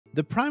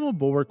The Primal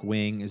Bulwark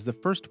wing is the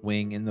first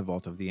wing in the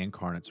Vault of the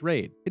Incarnates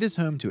raid. It is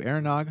home to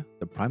Eranog,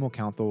 the Primal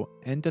Council,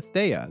 and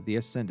Dathea, the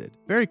Ascended.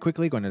 Very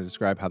quickly going to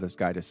describe how this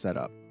guide is set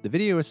up. The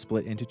video is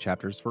split into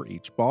chapters for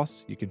each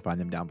boss. You can find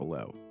them down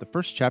below. The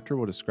first chapter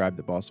will describe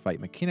the boss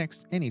fight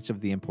mechanics and each of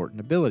the important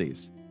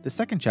abilities. The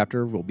second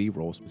chapter will be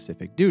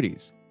role-specific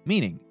duties,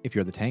 meaning if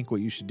you're the tank,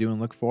 what you should do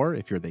and look for,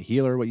 if you're the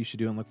healer, what you should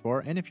do and look for,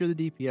 and if you're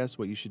the DPS,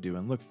 what you should do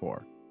and look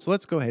for. So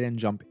let's go ahead and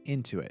jump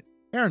into it.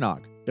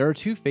 Eranog. There are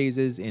two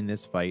phases in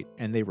this fight,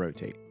 and they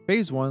rotate.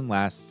 Phase 1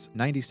 lasts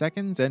 90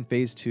 seconds, and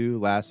Phase 2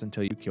 lasts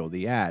until you kill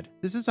the ad.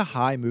 This is a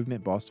high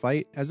movement boss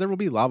fight, as there will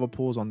be lava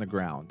pools on the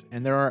ground,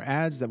 and there are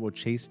ads that will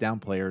chase down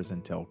players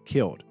until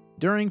killed.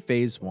 During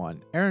Phase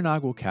 1,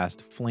 Eranog will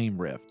cast Flame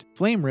Rift.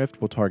 Flame Rift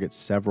will target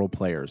several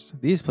players.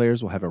 These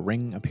players will have a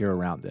ring appear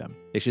around them.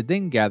 They should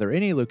then gather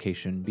in a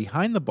location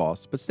behind the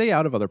boss, but stay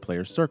out of other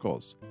players'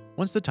 circles.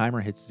 Once the timer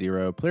hits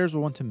 0, players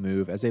will want to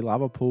move as a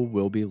lava pool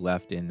will be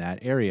left in that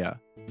area.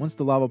 Once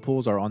the lava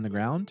pools are on the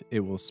ground, it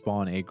will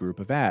spawn a group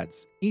of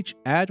ads. Each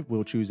ad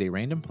will choose a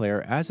random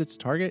player as its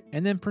target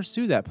and then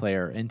pursue that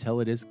player until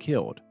it is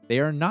killed. They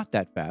are not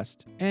that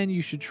fast, and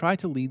you should try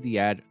to lead the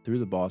ad through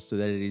the boss so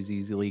that it is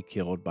easily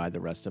killed by the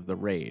rest of the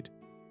raid.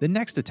 The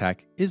next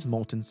attack is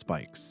Molten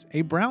Spikes.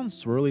 A brown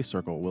swirly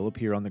circle will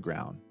appear on the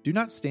ground. Do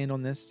not stand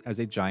on this as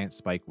a giant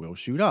spike will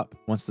shoot up.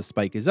 Once the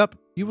spike is up,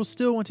 you will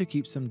still want to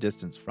keep some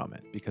distance from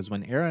it, because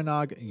when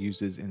Eranog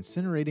uses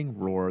Incinerating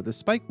Roar, the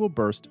spike will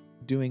burst,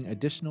 doing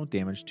additional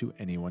damage to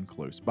anyone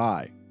close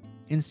by.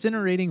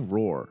 Incinerating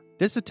Roar.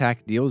 This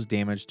attack deals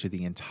damage to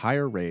the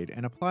entire raid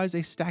and applies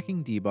a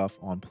stacking debuff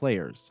on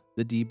players.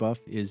 The debuff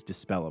is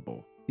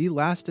dispellable. The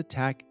last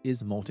attack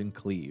is Molten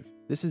Cleave.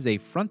 This is a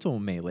frontal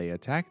melee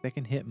attack that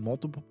can hit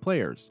multiple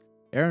players.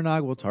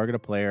 Eranog will target a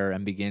player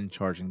and begin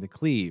charging the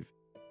cleave.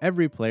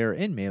 Every player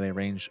in melee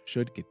range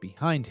should get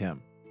behind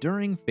him.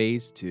 During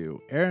Phase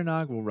 2,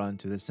 Eranog will run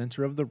to the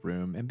center of the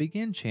room and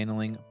begin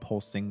channeling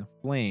Pulsing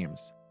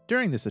Flames.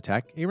 During this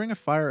attack, a ring of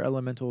fire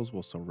elementals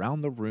will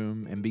surround the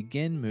room and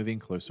begin moving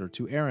closer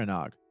to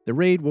Eranog. The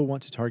raid will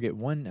want to target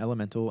one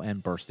elemental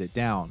and burst it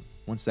down.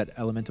 Once that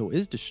elemental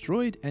is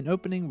destroyed, an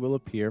opening will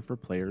appear for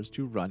players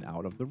to run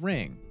out of the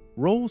ring.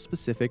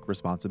 Role-specific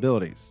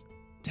responsibilities.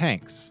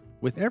 Tanks.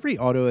 With every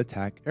auto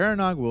attack,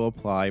 Eranog will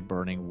apply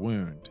Burning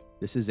Wound.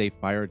 This is a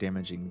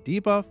fire-damaging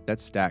debuff that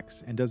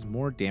stacks and does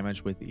more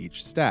damage with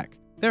each stack.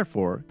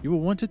 Therefore, you will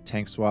want to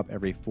tank swap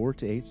every 4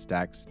 to 8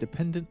 stacks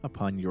dependent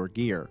upon your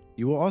gear.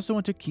 You will also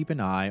want to keep an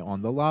eye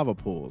on the lava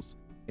pools.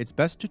 It's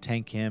best to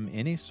tank him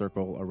in a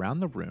circle around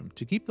the room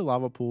to keep the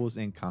lava pools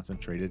in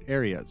concentrated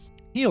areas.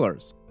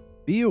 Healers.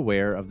 Be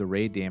aware of the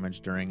raid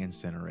damage during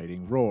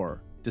Incinerating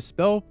Roar.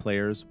 Dispel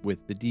players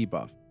with the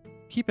debuff.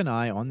 Keep an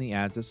eye on the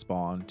ads that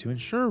spawn to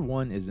ensure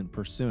one isn't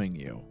pursuing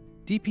you.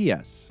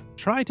 DPS.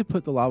 Try to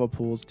put the lava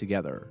pools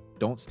together.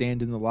 Don't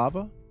stand in the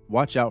lava.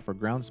 Watch out for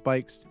ground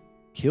spikes.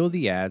 Kill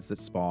the ads that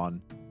spawn.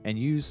 And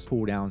use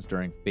cooldowns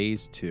during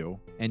Phase 2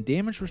 and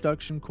damage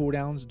reduction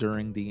cooldowns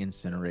during the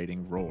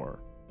Incinerating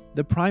Roar.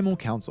 The Primal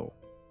Council.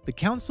 The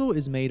council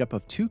is made up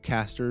of 2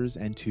 casters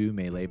and 2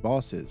 melee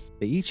bosses.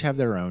 They each have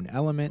their own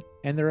element,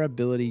 and their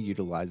ability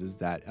utilizes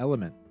that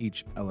element.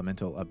 Each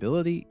elemental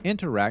ability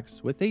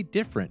interacts with a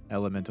different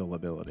elemental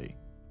ability.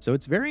 So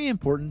it's very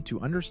important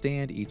to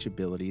understand each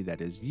ability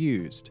that is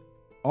used.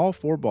 All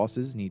 4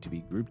 bosses need to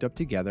be grouped up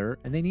together,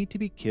 and they need to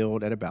be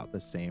killed at about the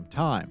same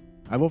time.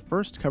 I will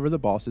first cover the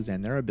bosses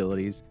and their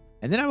abilities,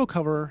 and then I will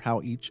cover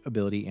how each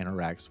ability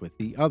interacts with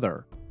the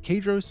other.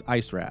 Kadros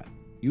Ice Wrath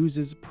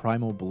uses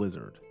Primal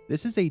Blizzard.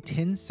 This is a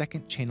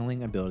 10-second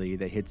channeling ability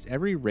that hits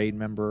every raid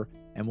member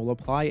and will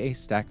apply a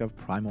stack of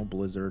Primal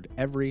Blizzard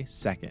every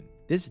second.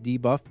 This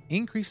debuff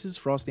increases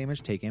frost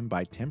damage taken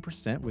by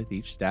 10% with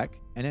each stack,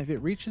 and if it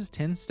reaches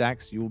 10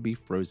 stacks, you will be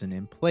frozen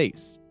in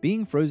place.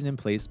 Being frozen in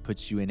place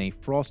puts you in a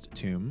frost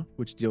tomb,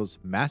 which deals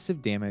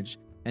massive damage,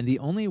 and the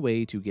only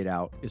way to get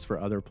out is for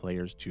other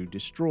players to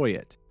destroy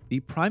it.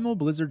 The Primal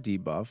Blizzard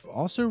debuff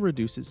also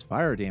reduces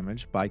fire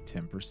damage by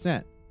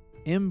 10%.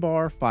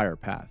 Embar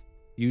Firepath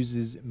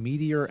uses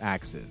Meteor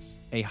Axes,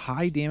 a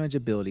high damage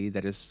ability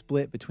that is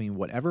split between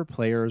whatever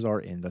players are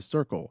in the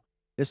circle.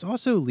 This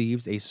also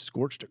leaves a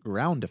Scorched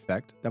Ground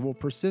effect that will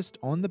persist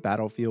on the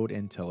battlefield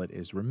until it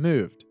is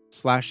removed.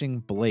 Slashing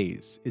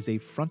Blaze is a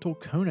frontal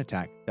cone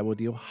attack that will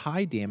deal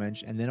high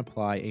damage and then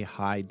apply a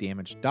high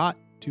damage dot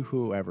to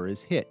whoever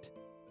is hit.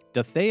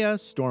 Dathea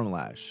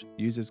Stormlash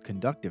uses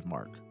Conductive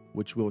Mark,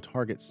 which will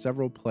target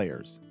several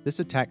players. This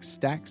attack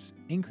stacks,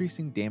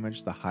 increasing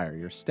damage the higher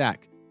your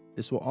stack.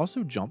 This will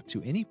also jump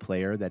to any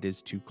player that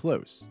is too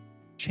close.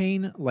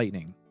 Chain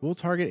Lightning will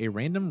target a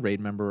random raid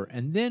member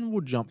and then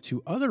will jump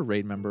to other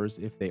raid members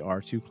if they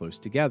are too close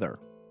together.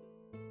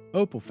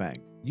 Opalfang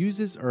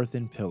uses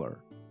Earthen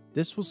Pillar.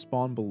 This will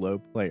spawn below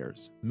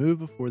players, move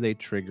before they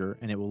trigger,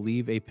 and it will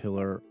leave a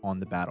pillar on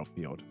the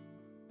battlefield.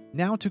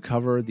 Now to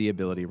cover the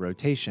ability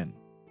rotation.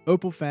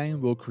 Opalfang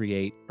will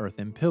create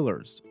Earthen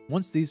Pillars.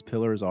 Once these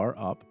pillars are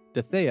up,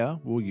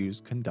 Dathea will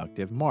use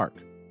Conductive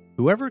Mark.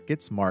 Whoever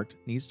gets marked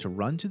needs to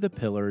run to the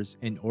pillars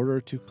in order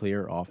to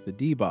clear off the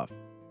debuff.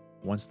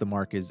 Once the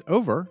mark is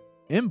over,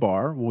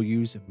 Imbar will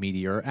use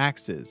Meteor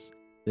Axes.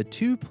 The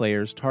 2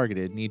 players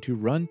targeted need to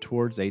run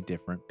towards a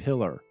different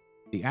pillar.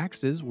 The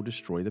axes will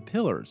destroy the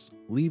pillars,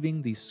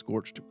 leaving the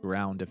Scorched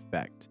Ground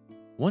effect.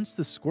 Once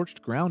the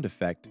Scorched Ground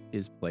effect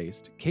is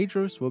placed,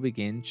 Kadros will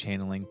begin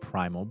channeling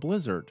Primal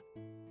Blizzard.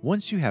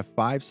 Once you have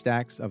 5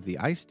 stacks of the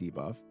ice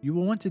debuff, you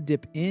will want to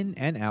dip in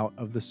and out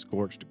of the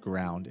Scorched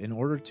Ground in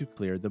order to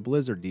clear the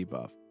Blizzard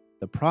debuff.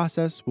 The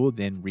process will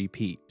then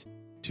repeat.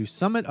 To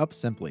sum it up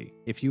simply,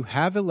 if you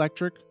have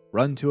electric,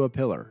 run to a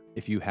pillar.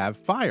 If you have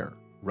fire,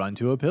 run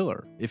to a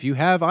pillar. If you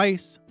have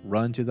ice,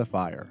 run to the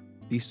fire.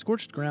 The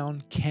Scorched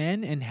Ground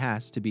can and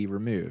has to be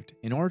removed.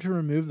 In order to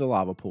remove the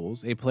lava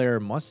pools, a player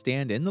must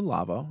stand in the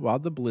lava while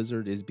the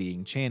blizzard is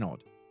being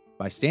channeled.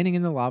 By standing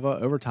in the lava,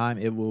 over time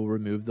it will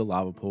remove the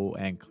lava pool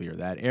and clear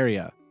that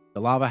area. The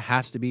lava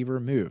has to be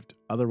removed,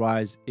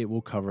 otherwise it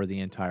will cover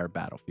the entire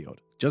battlefield.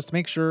 Just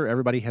make sure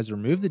everybody has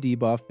removed the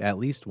debuff at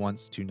least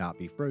once to not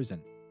be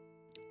frozen.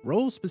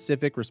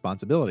 Role-specific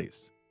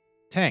responsibilities.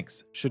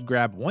 Tanks should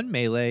grab 1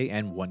 melee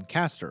and 1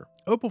 caster.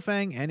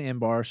 Opalfang and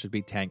Imbar should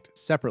be tanked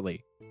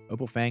separately.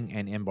 Opalfang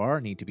and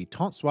Imbar need to be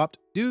taunt swapped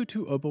due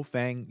to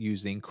Opalfang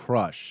using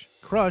Crush.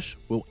 Crush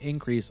will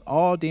increase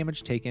all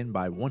damage taken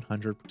by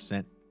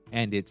 100%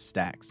 and its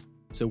stacks.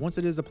 So once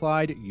it is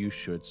applied, you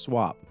should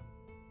swap.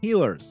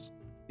 Healers.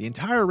 The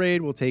entire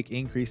raid will take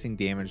increasing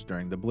damage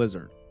during the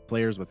blizzard.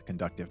 Players with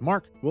Conductive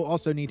Mark will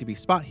also need to be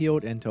spot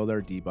healed until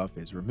their debuff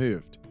is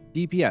removed.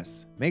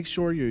 DPS. Make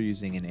sure you're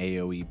using an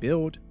AoE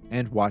build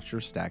and watch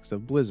your stacks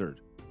of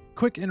blizzard.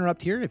 Quick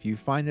interrupt here, if you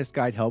find this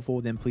guide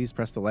helpful, then please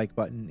press the like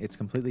button. It's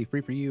completely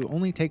free for you,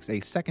 only takes a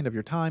second of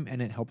your time,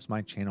 and it helps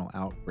my channel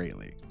out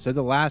greatly. So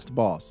the last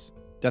boss,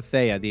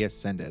 Dathea the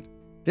Ascended.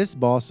 This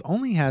boss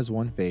only has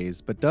 1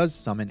 phase, but does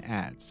summon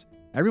adds.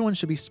 Everyone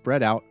should be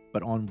spread out,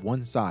 but on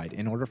one side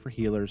in order for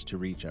healers to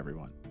reach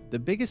everyone. The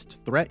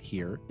biggest threat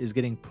here is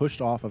getting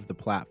pushed off of the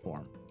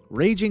platform.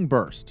 Raging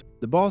Burst.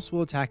 The boss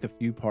will attack a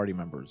few party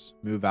members,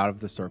 move out of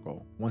the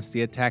circle. Once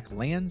the attack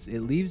lands, it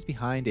leaves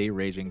behind a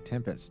Raging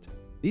Tempest.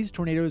 These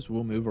tornadoes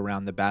will move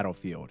around the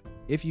battlefield.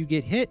 If you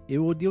get hit, it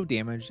will deal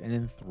damage and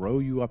then throw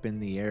you up in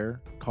the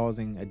air,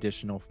 causing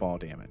additional fall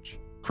damage.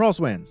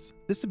 Crosswinds.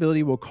 This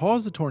ability will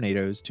cause the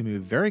tornadoes to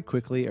move very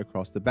quickly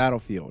across the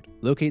battlefield.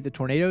 Locate the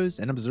tornadoes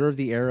and observe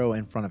the arrow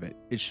in front of it.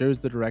 It shows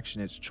the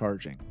direction it's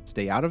charging.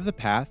 Stay out of the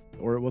path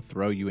or it will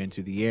throw you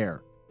into the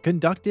air.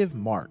 Conductive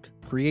Mark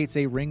creates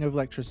a ring of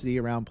electricity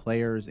around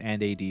players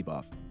and a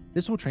debuff.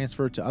 This will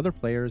transfer to other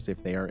players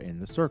if they are in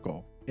the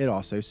circle. It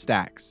also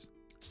stacks.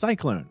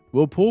 Cyclone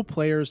will pull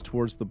players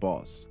towards the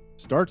boss.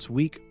 Starts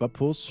weak but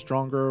pulls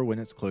stronger when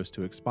it's close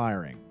to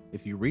expiring.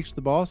 If you reach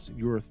the boss,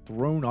 you are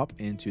thrown up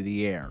into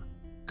the air.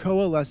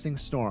 Coalescing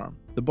Storm.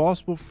 The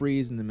boss will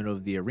freeze in the middle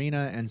of the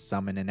arena and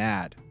summon an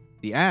add.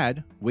 The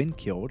add, when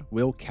killed,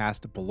 will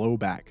cast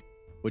Blowback,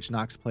 which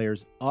knocks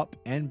players up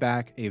and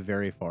back a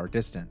very far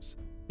distance.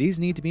 These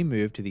need to be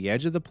moved to the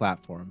edge of the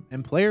platform,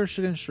 and players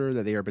should ensure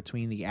that they are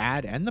between the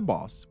add and the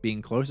boss,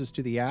 being closest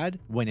to the add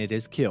when it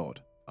is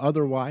killed.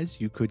 Otherwise,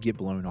 you could get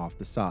blown off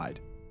the side.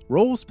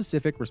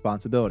 Role-specific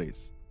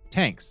responsibilities.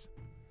 Tanks.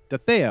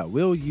 Dathea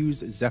will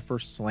use Zephyr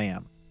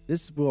Slam.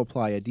 This will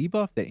apply a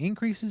debuff that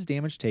increases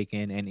damage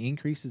taken and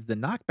increases the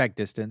knockback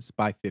distance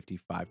by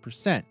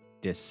 55%.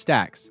 This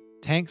stacks.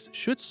 Tanks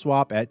should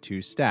swap at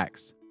 2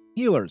 stacks.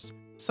 Healers.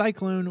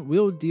 Cyclone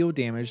will deal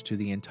damage to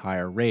the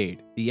entire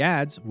raid. The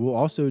adds will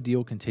also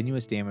deal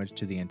continuous damage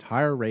to the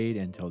entire raid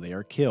until they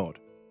are killed.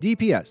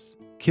 DPS.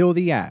 Kill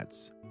the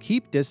adds.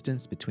 Keep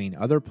distance between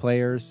other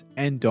players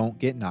and don't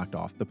get knocked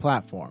off the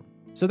platform.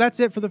 So that's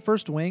it for the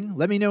first wing.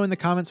 Let me know in the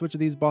comments which of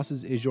these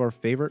bosses is your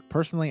favorite.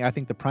 Personally, I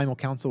think the Primal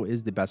Council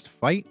is the best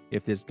fight.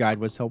 If this guide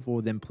was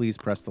helpful, then please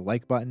press the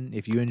like button.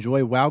 If you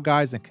enjoy WoW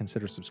guys, then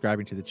consider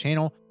subscribing to the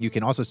channel. You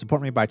can also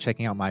support me by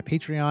checking out my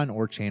Patreon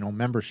or channel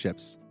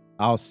memberships.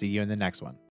 I'll see you in the next one.